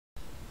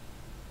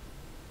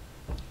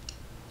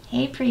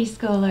Hey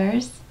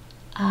preschoolers,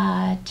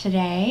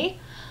 today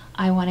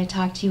I want to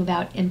talk to you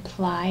about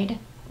implied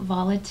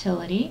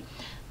volatility.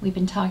 We've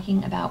been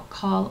talking about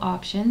call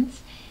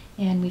options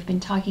and we've been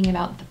talking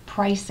about the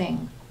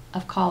pricing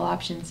of call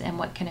options and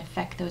what can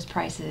affect those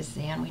prices,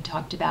 and we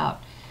talked about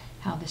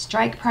how the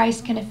strike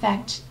price can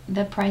affect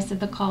the price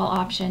of the call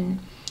option,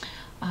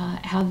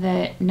 how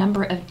the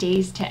number of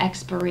days to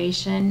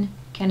expiration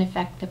can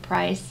affect the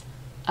price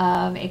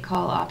of a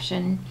call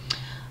option,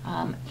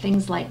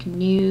 things like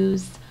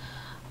news,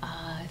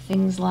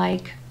 things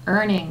like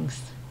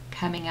earnings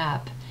coming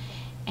up,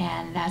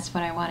 and that's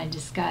what I want to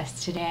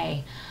discuss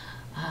today.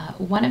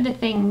 One of the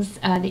things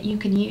that you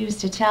can use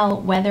to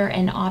tell whether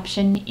an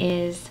option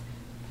is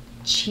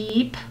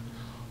cheap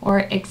or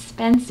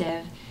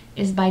expensive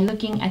is by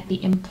looking at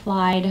the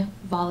implied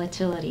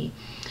volatility.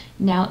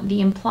 Now, the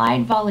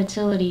implied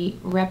volatility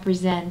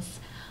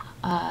represents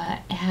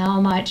how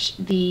much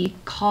the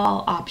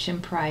call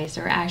option price,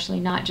 or actually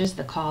not just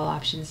the call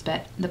options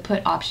but the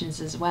put options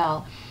as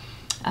well,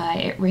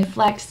 it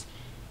reflects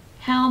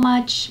how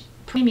much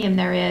premium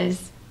there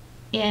is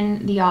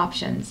in the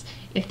options.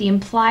 If the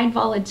implied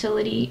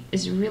volatility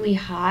is really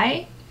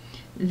high,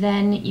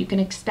 then you can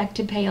expect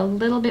to pay a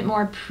little bit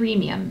more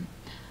premium.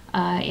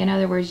 In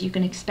other words, you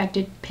can expect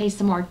to pay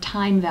some more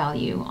time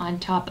value on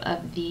top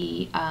of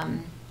the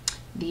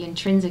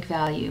intrinsic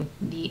value.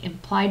 The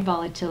implied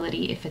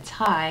volatility, if it's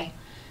high,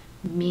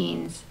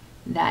 means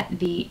that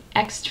the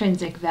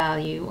extrinsic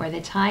value or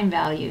the time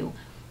value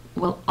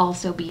will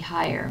also be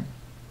higher.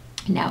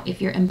 Now,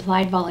 if your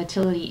implied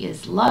volatility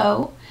is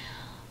low,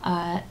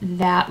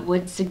 that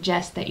would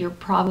suggest that you're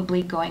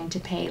probably going to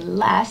pay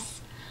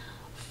less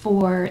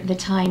for the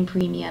time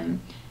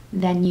premium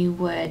than you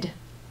would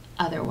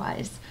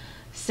otherwise.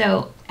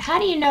 So how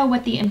do you know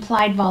what the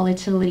implied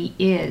volatility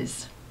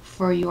is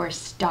for your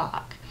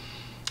stock?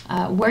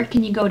 Where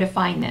can you go to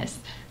find this?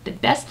 The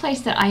best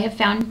place that I have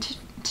found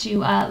to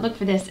look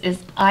for this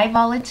is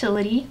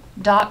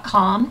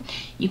ivolatility.com.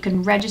 You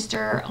can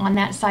register on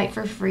that site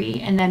for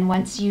free, and then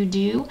once you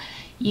do,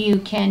 you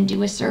can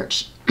do a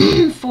search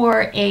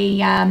for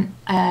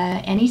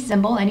any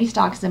symbol, any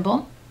stock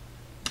symbol.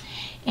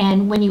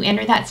 And when you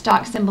enter that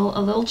stock symbol,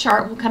 a little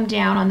chart will come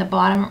down on the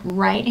bottom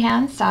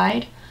right-hand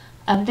side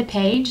of the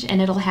page,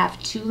 and it'll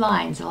have two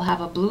lines. It'll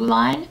have a blue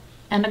line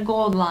and a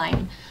gold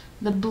line.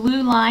 The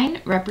blue line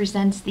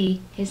represents the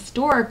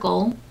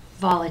historical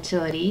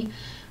volatility,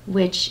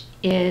 which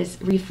is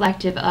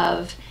reflective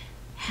of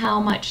how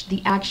much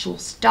the actual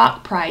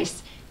stock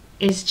price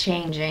is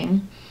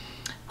changing.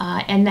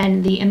 And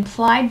then the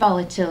implied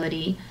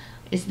volatility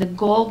is the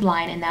gold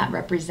line, and that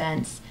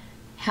represents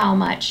how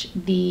much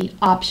the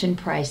option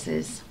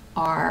prices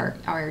are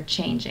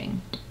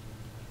changing.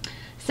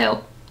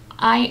 So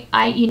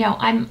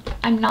I'm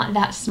not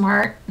that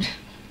smart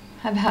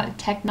about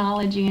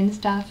technology and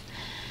stuff.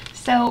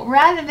 So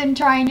rather than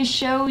trying to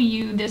show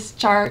you this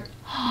chart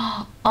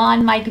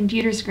on my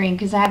computer screen,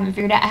 because I haven't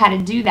figured out how to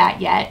do that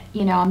yet,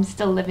 I'm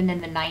still living in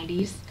the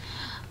 90s,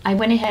 I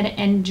went ahead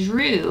and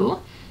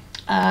drew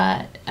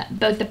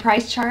both the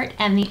price chart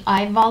and the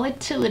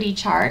iVolatility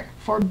chart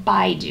for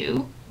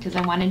Baidu, because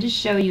I wanted to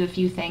show you a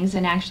few things,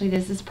 and actually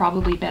this is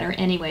probably better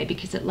anyway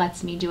because it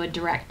lets me do a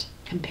direct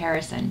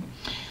comparison.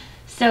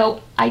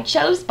 So I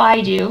chose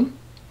Baidu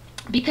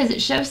because it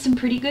shows some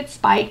pretty good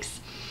spikes.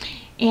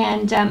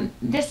 And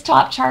this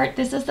top chart,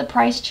 this is the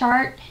price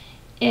chart.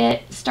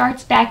 It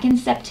starts back in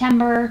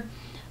September.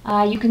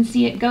 You can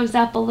see it goes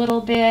up a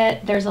little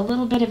bit. There's a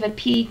little bit of a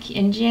peak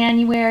in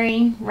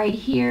January right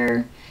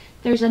here.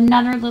 There's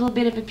another little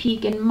bit of a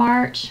peak in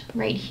March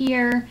right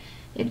here.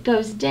 It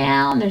goes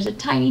down. There's a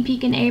tiny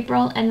peak in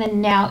April, and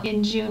then now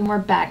in June we're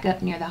back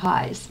up near the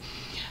highs.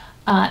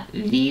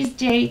 These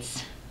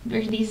dates,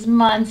 or these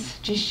months,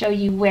 just show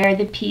you where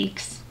the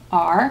peaks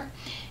are.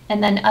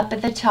 And then up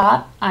at the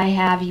top, I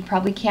have, you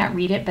probably can't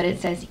read it, but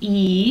it says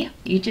E.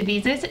 Each of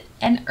these is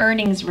an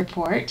earnings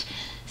report.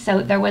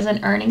 So there was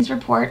an earnings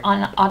report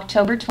on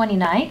October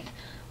 29th,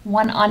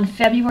 one on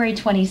February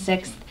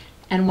 26th,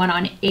 and one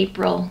on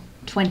April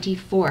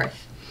 24th.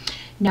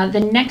 Now, the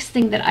next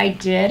thing that I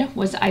did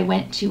was I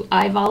went to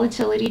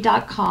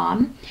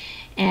ivolatility.com,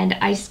 and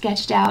I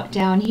sketched out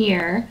down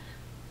here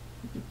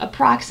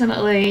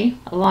approximately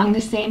along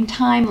the same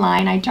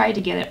timeline. I tried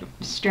to get it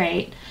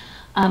straight.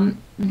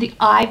 The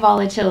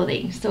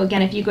iVolatility. So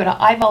again, if you go to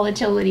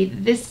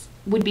iVolatility, this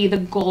would be the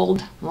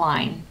gold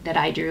line that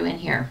I drew in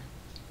here.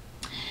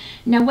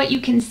 Now what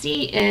you can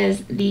see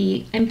is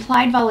the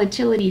implied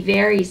volatility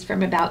varies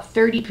from about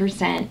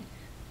 30%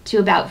 to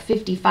about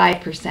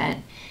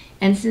 55%.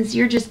 And since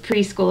you're just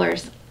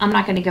preschoolers, I'm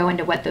not going to go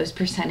into what those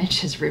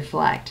percentages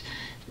reflect.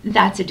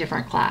 That's a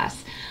different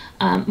class.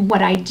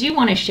 What I do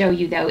want to show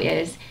you though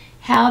is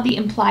how the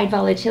implied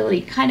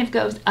volatility kind of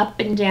goes up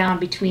and down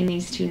between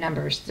these two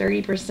numbers,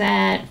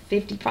 30%,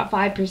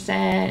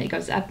 55%, it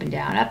goes up and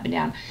down, up and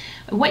down.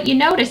 What you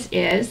notice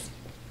is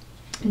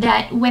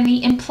that when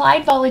the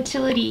implied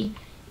volatility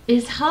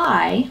is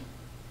high,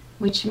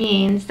 which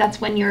means that's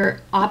when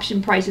your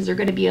option prices are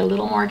going to be a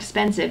little more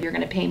expensive. You're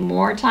going to pay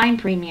more time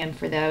premium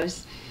for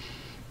those.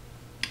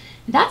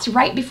 That's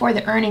right before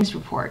the earnings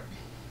report.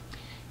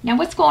 Now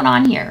what's going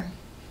on here?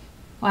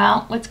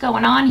 Well, what's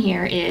going on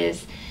here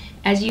is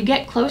as you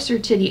get closer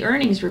to the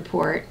earnings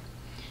report,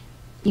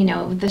 you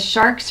know, the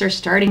sharks are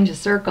starting to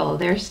circle.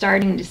 They're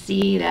starting to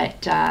see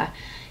that,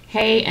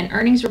 hey, an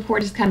earnings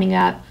report is coming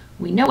up.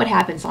 We know what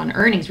happens on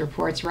earnings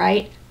reports,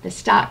 right? The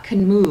stock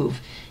can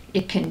move.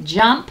 It can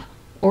jump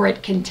or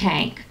it can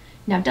tank.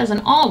 Now, it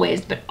doesn't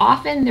always, but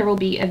often there will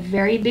be a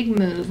very big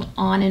move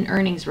on an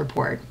earnings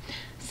report.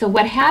 So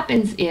what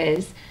happens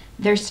is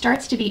there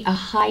starts to be a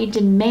high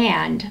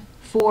demand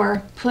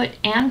for put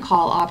and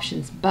call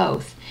options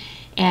both.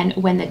 And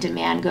when the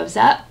demand goes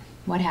up,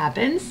 what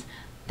happens?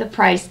 The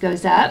price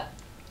goes up.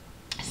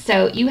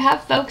 So you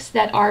have folks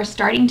that are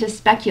starting to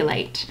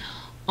speculate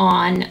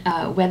on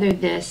whether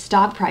the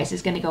stock price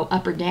is going to go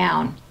up or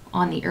down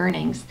on the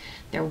earnings.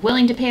 They're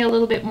willing to pay a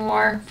little bit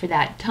more for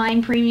that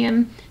time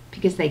premium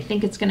because they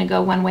think it's going to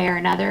go one way or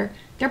another.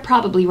 They're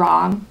probably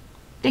wrong.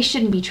 They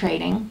shouldn't be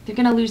trading. They're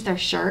going to lose their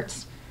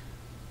shirts.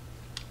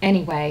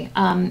 Anyway,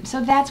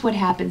 so that's what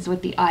happens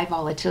with the I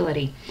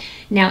volatility.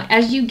 Now,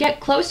 as you get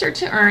closer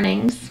to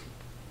earnings,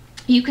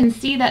 you can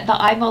see that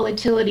the I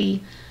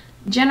volatility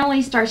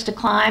generally starts to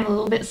climb a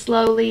little bit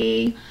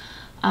slowly.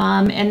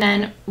 And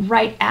then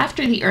right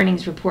after the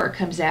earnings report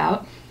comes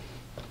out,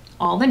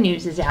 all the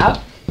news is out.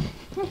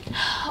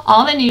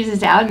 All the news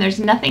is out and there's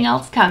nothing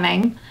else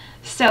coming.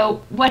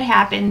 So what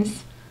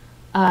happens?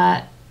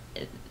 The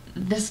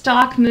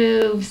stock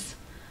moves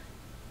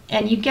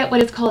and you get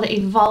what is called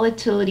a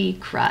volatility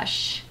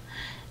crush.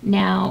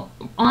 Now,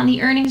 on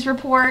the earnings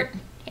report,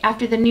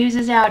 after the news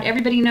is out,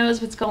 everybody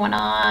knows what's going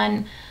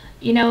on.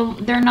 You know,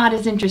 they're not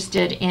as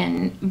interested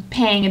in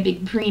paying a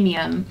big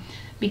premium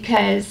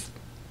because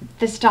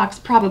the stock's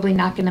probably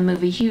not going to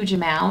move a huge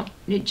amount.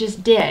 It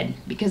just did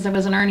because there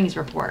was an earnings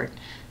report.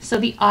 So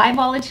the I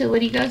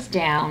volatility goes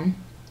down,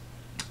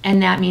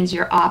 and that means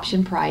your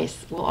option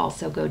price will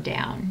also go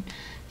down.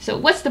 So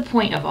what's the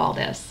point of all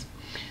this?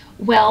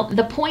 Well,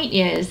 the point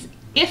is,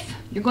 if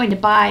you're going to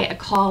buy a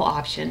call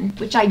option,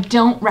 which I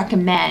don't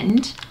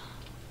recommend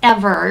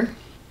ever,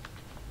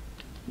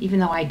 even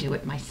though I do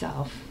it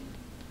myself.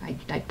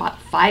 I bought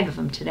 5 of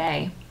them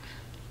today.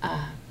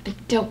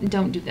 But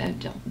don't do that.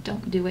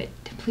 Don't do it.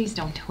 Please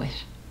don't do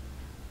it.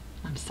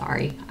 I'm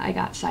sorry. I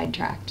got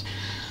sidetracked.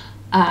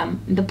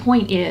 The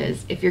point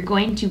is, if you're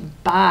going to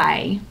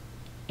buy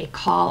a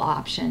call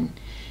option,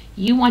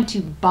 you want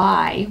to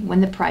buy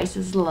when the price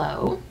is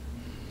low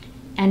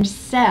and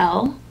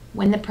sell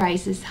when the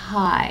price is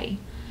high.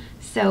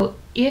 So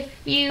if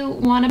you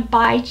want to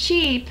buy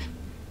cheap,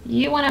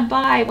 you want to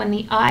buy when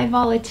the I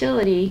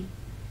volatility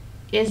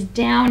is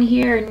down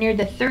here near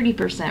the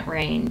 30%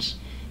 range.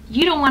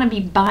 You don't want to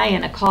be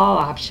buying a call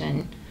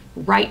option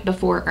right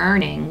before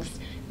earnings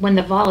when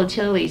the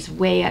volatility is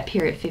way up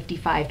here at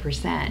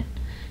 55%.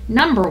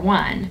 Number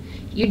one,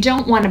 you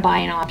don't want to buy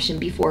an option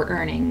before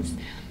earnings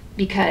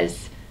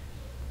because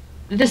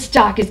the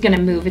stock is going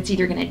to move. It's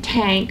either going to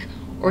tank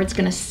or it's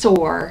going to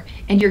soar,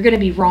 and you're going to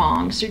be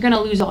wrong, so you're going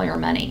to lose all your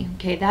money.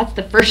 Okay, that's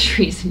the first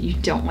reason you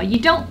don't want. You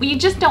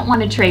just don't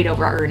want to trade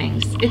over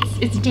earnings.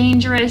 It's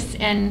dangerous,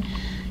 and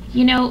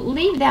you know,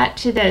 leave that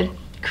to the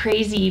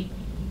crazy,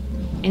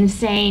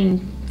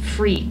 insane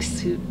freaks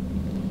who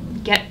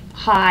get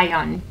high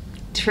on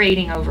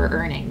trading over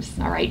earnings.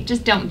 All right,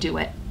 just don't do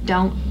it.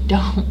 Don't,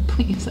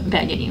 please, I'm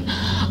begging you.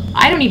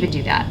 I don't even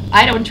do that.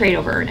 I don't trade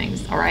over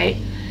earnings. All right,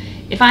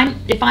 if I'm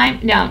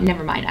no,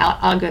 never mind.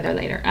 I'll go there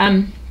later.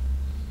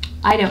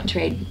 I don't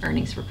trade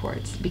earnings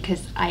reports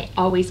because I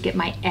always get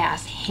my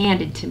ass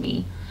handed to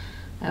me.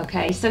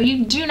 Okay, so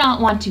you do not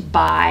want to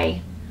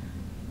buy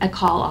a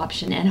call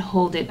option and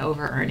hold it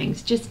over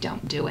earnings. Just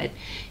don't do it.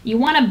 You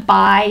want to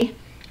buy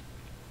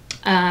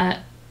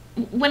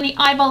when the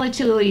I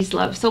volatility is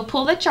low. So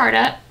pull the chart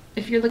up.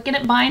 If you're looking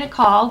at buying a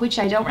call, which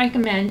I don't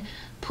recommend,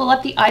 pull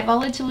up the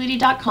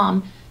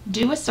ivolatility.com,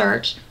 do a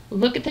search,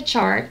 look at the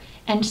chart,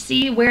 and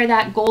see where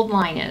that gold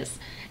line is.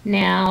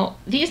 Now,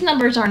 these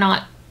numbers are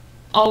not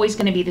always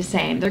going to be the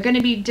same. They're going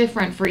to be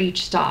different for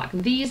each stock.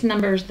 These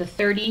numbers, the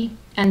 30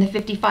 and the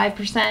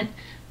 55%,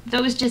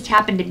 those just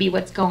happen to be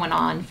what's going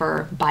on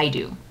for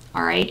Baidu.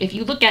 All right. If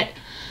you look at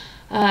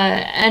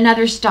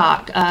another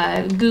stock,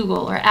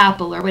 Google or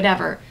Apple or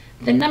whatever,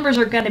 the numbers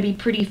are going to be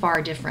pretty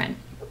far different.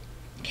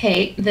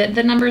 Okay.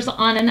 The numbers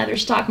on another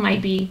stock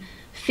might be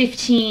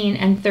 15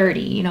 and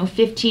 30. You know,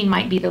 15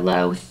 might be the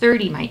low,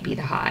 30 might be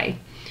the high.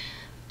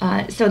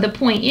 So the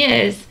point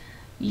is,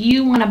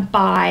 you want to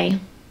buy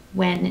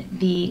when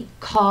the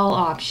call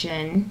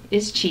option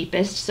is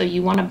cheapest. So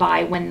you want to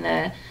buy when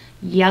the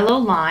yellow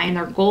line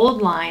or gold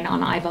line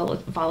on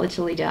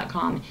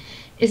ivolatility.com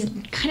is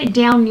kind of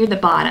down near the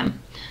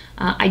bottom.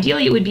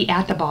 Ideally it would be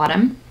at the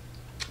bottom,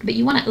 but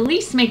you want to at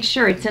least make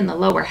sure it's in the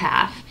lower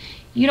half.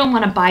 You don't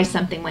want to buy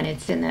something when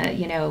it's in the,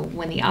 you know,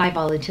 when the I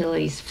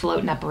volatility is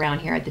floating up around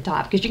here at the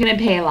top, because you're going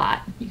to pay a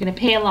lot. You're going to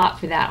pay a lot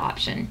for that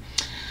option.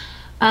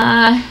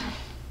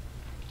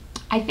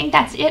 I think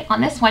that's it on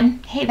this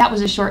one. Hey, that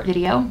was a short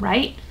video,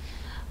 right?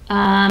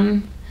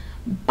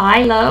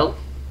 Buy low,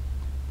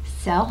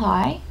 sell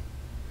high.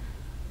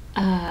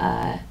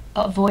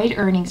 avoid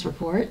earnings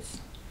reports,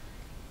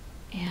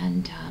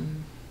 and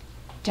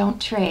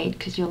don't trade,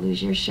 because you'll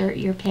lose your shirt,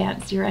 your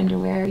pants, your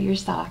underwear, your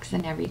socks,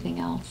 and everything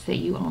else that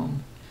you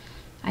own.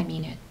 I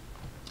mean it.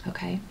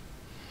 Okay?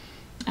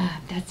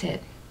 That's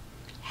it.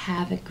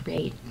 Have a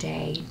great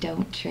day.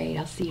 Don't trade.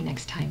 I'll see you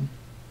next time.